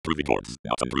moving towards.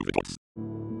 Atom moving towards.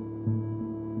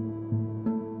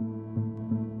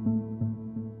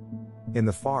 In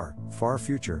the far, far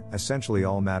future, essentially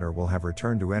all matter will have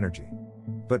returned to energy.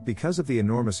 But because of the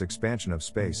enormous expansion of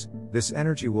space, this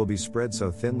energy will be spread so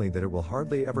thinly that it will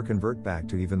hardly ever convert back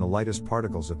to even the lightest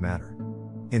particles of matter.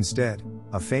 Instead,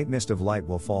 a faint mist of light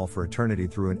will fall for eternity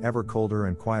through an ever colder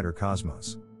and quieter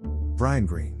cosmos. Brian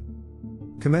Greene.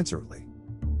 Commensurately.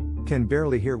 Can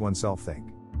barely hear oneself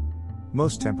think.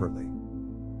 Most temperately.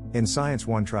 In science,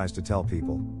 one tries to tell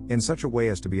people, in such a way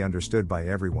as to be understood by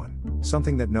everyone,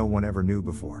 something that no one ever knew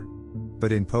before.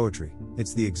 But in poetry,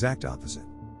 it's the exact opposite.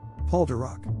 Paul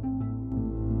Dirac.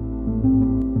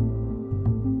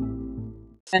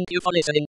 Thank you for listening.